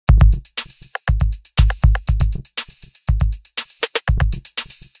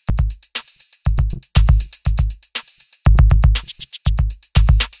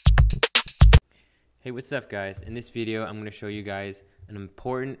Hey, what's up guys? In this video, I'm going to show you guys an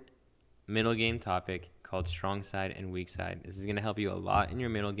important middle game topic called strong side and weak side. This is going to help you a lot in your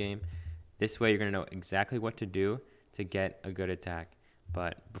middle game. This way you're going to know exactly what to do to get a good attack.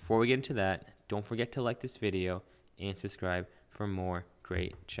 But before we get into that, don't forget to like this video and subscribe for more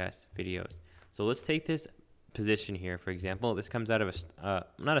great chess videos. So let's take this position here. For example, this comes out of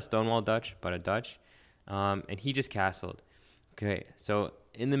not a stonewall Dutch, but a Dutch. And he just castled. Okay, so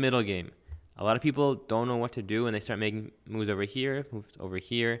in the middle game, a lot of people don't know what to do and they start making moves over here, moves over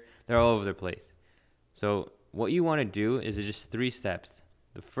here. They're all over the place. So what you want to do is just 3 steps.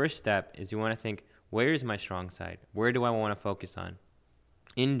 The first step is you want to think, where is my strong side? Where do I want to focus on?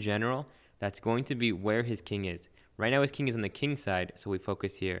 In general, that's going to be where his king is. Right now his king is on the king side, so we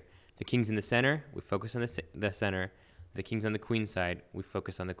focus here. The king's in the center, we focus on the center. The king's on the queen side, we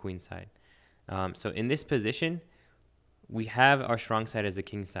focus on the queen side. So in this position, we have our strong side as the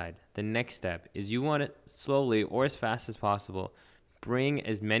king side. The next step is you want to slowly or as fast as possible bring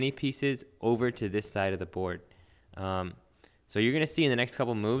as many pieces over to this side of the board. So you're going to see in the next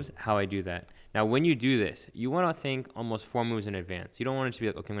couple moves how I do that. Now when you do this, you want to think almost 4 moves in advance. You don't want it to be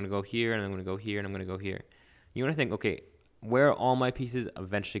like, okay, I'm going to go here and I'm going to go here and I'm going to go here. You want to think, okay, where are all my pieces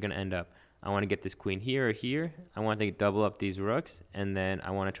eventually going to end up? I want to get this queen here or here. I want to double up these rooks, and then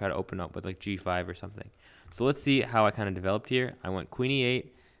I want to try to open up with like g5 or something. So let's see how I kind of developed here. I went queen e8,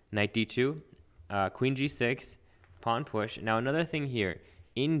 knight d2, queen g6, pawn push. Now another thing here,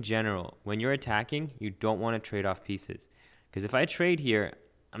 in general, when you're attacking, you don't want to trade off pieces. Because if I trade here,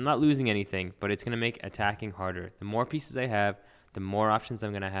 I'm not losing anything, but it's going to make attacking harder. The more pieces I have, the more options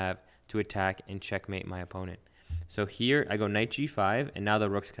I'm going to have to attack and checkmate my opponent. So here I go knight g5, and now the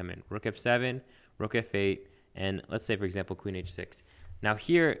rooks come in. Rook f7, rook f8, and let's say, for example, queen h6. Now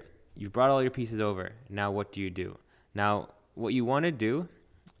here, you've brought all your pieces over. Now what do? Now what you want to do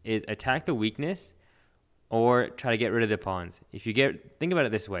is attack the weakness or try to get rid of the pawns. Think about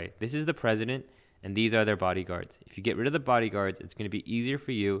it this way. This is the president, and these are their bodyguards. If you get rid of the bodyguards, it's going to be easier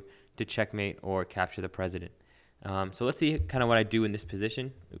for you to checkmate or capture the president. So let's see kind of what I do in this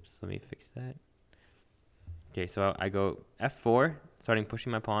position. Oops, let me fix that. Okay, so I go f4, starting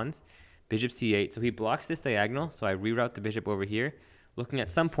pushing my pawns, bishop c8. So he blocks this diagonal, so I reroute the bishop over here, looking at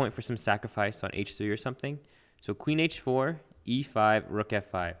some point for some sacrifice on h3 or something. So queen h4, e5, rook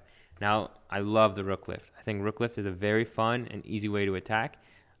f5. Now, I love the rook lift. I think rook lift is a very fun and easy way to attack,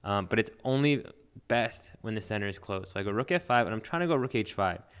 but it's only best when the center is closed. So I go rook f5, and I'm trying to go rook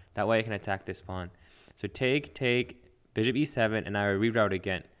h5. That way I can attack this pawn. So take, bishop e7, and I reroute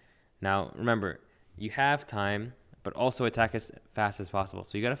again. Now, remember, you have time, but also attack as fast as possible.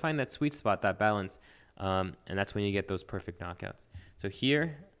 So you got to find that sweet spot, that balance, and that's when you get those perfect knockouts. So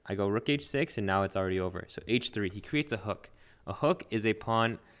here, I go rook h6, and now it's already over. So h3, he creates a hook. A hook is a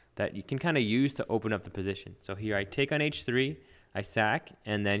pawn that you can kind of use to open up the position. So here I take on h3, I sack,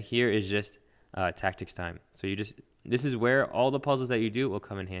 and then here is just tactics time. So this is where all the puzzles that you do will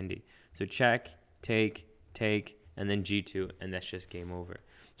come in handy. So check, take, and then g2, and that's just game over.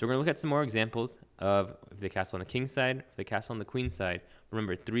 So we're going to look at some more examples of if they castle on the king side, if they castle on the queen side.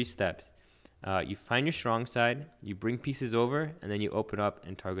 Remember, 3 steps. You find your strong side, you bring pieces over, and then you open up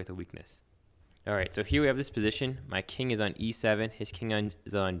and target the weakness. All right, so here we have this position. My king is on e7, his king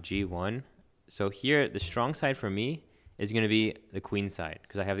is on g1. So here, the strong side for me is going to be the queen side,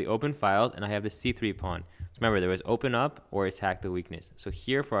 because I have the open files and I have the c3 pawn. So remember, there was open up or attack the weakness. So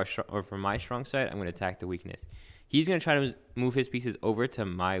here for my strong side, I'm going to attack the weakness. He's going to try to move his pieces over to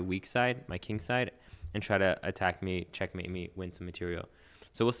my weak side, my king side, and try to attack me, checkmate me, win some material.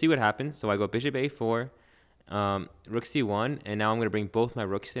 So we'll see what happens. So I go bishop a4, rook c1, and now I'm going to bring both my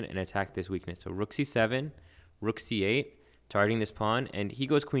rooks in and attack this weakness. So rook c7, rook c8, targeting this pawn, and he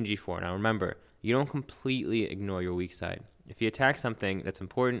goes queen g4. Now remember, you don't completely ignore your weak side. If he attacks something that's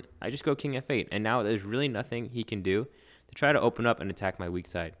important, I just go king f8, and now there's really nothing he can do to try to open up and attack my weak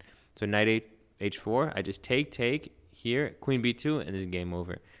side. So knight h4, I just take here, queen b2, and this is game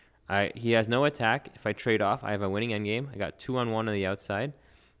over. He has no attack. If I trade off, I have a winning endgame. I got 2-on-1 on the outside,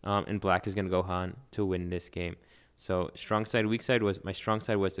 and black is going to go on to win this game. So strong side, weak side my strong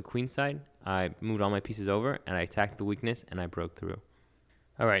side was the queen side. I moved all my pieces over, and I attacked the weakness, and I broke through.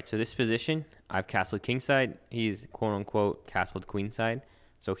 All right, so this position, I've castled king side. He's quote-unquote castled queen side.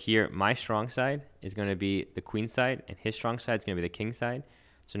 So here, my strong side is going to be the queen side, and his strong side is going to be the king side.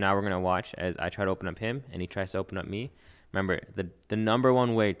 So now we're going to watch as I try to open up him, and he tries to open up me. Remember, the number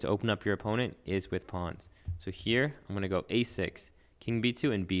one way to open up your opponent is with pawns. So here, I'm going to go a6, king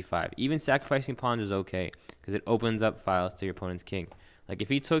b2, and b5. Even sacrificing pawns is okay, because it opens up files to your opponent's king. Like if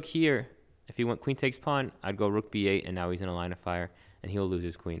he took here, if he went queen takes pawn, I'd go rook b8, and now he's in a line of fire, and he'll lose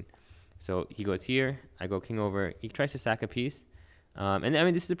his queen. So he goes here, I go king over. He tries to sack a piece. And I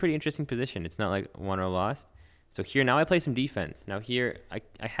mean, this is a pretty interesting position. It's not like won or lost. So here, now I play some defense. Now here,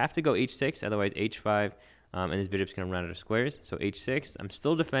 I have to go h6, otherwise h5, and this bishop's going to run out of squares. So h6, I'm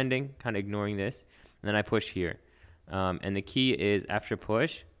still defending, kind of ignoring this. And then I push here. And the key is after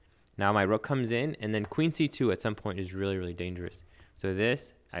push, now my rook comes in, and then queen c2 at some point is really, really dangerous. So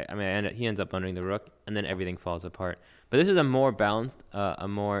this, he ends up blundering the rook, and then everything falls apart. But this is a more balanced, a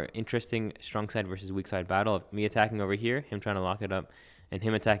more interesting strong side versus weak side battle of me attacking over here, him trying to lock it up, and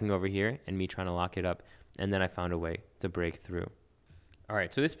him attacking over here, and me trying to lock it up. And then I found a way to break through. All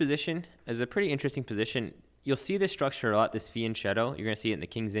right, so this position is a pretty interesting position. You'll see this structure a lot, this Fian shadow. You're going to see it in the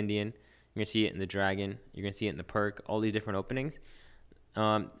King's Indian. You're going to see it in the Dragon. You're going to see it in the Perk, all these different openings.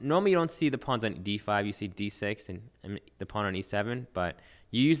 Normally, you don't see the pawns on d5. You see d6 and the pawn on e7, but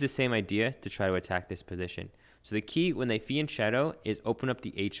you use the same idea to try to attack this position. So the key when they Fian shadow is open up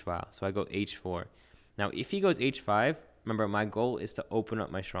the h file. So I go h4. Now, if he goes h5, remember, my goal is to open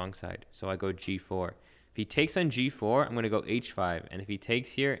up my strong side. So I go g4. If he takes on g4, I'm going to go h5. And if he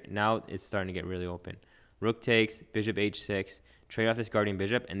takes here, now it's starting to get really open. Rook takes, bishop h6, trade off this guardian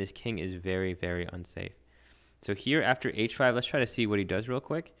bishop, and this king is very, very unsafe. So here after h5, let's try to see what he does real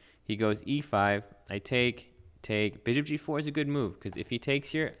quick. He goes e5, I take, bishop g4 is a good move, because if he takes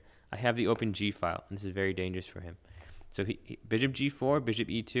here, I have the open g file, and this is very dangerous for him. So bishop g4, bishop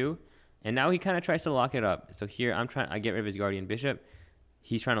e2, and now he kind of tries to lock it up. So here I get rid of his guardian bishop.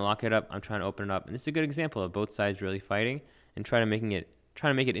 He's trying to lock it up. I'm trying to open it up. And this is a good example of both sides really fighting and trying to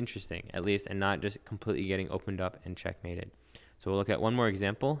make it interesting at least, and not just completely getting opened up and checkmated. So we'll look at one more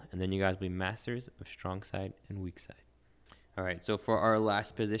example, and then you guys will be masters of strong side and weak side. All right, so for our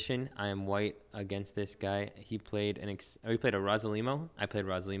last position, I am white against this guy. He played a Rossolimo. I played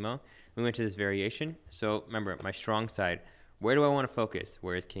Rossolimo. We went to this variation. So remember, my strong side, where do I want to focus?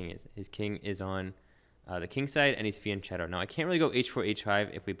 Where his king is? His king is on the king side, and he's Fian shadow. Now, I can't really go h4,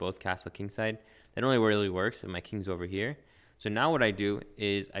 h5 if we both castle king side. That only really works if my king's over here. So now what I do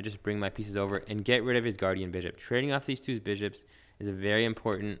is I just bring my pieces over and get rid of his guardian bishop. Trading off these two bishops is a very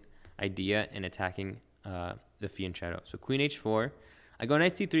important idea in attacking the Fian shadow. So queen h4. I go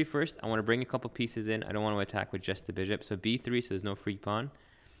knight c3 first. I want to bring a couple pieces in. I don't want to attack with just the bishop. So b3, so there's no free pawn.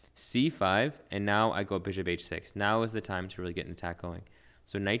 c5, and now I go bishop h6. Now is the time to really get an attack going.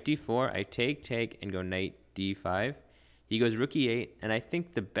 So knight d4, I take, and go knight d5. He goes rook e8, and I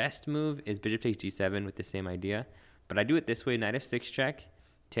think the best move is bishop takes g7 with the same idea. But I do it this way, knight f6 check,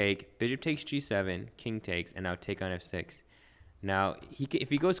 take, bishop takes g7, king takes, and now take on f6. Now, if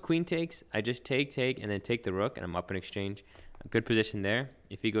he goes queen takes, I just take, and then take the rook, and I'm up in exchange. A good position there.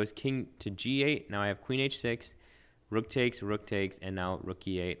 If he goes king to g8, now I have queen h6, rook takes, and now rook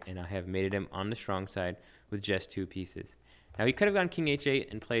e8, and I have mated him on the strong side with just two pieces. Now, he could have gone king h8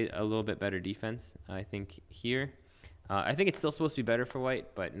 and played a little bit better defense, I think, here. I think it's still supposed to be better for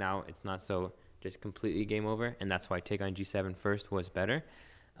white, but now it's not so just completely game over, and that's why take on g7 first was better.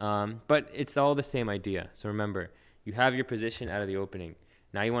 But it's all the same idea. So remember, you have your position out of the opening.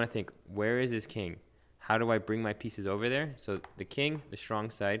 Now you want to think, where is his king? How do I bring my pieces over there? So the king, the strong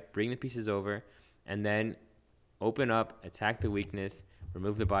side, bring the pieces over, and then open up, attack the weakness,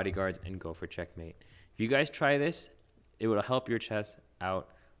 remove the bodyguards, and go for checkmate. If you guys try this, it will help your chess out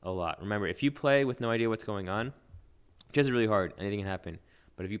a lot. Remember, if you play with no idea what's going on, chess is really hard. Anything can happen.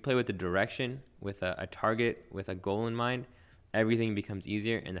 But if you play with the direction, with a target, with a goal in mind, everything becomes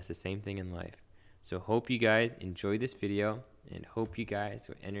easier, and that's the same thing in life. So hope you guys enjoyed this video, and hope you guys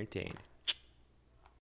were entertained.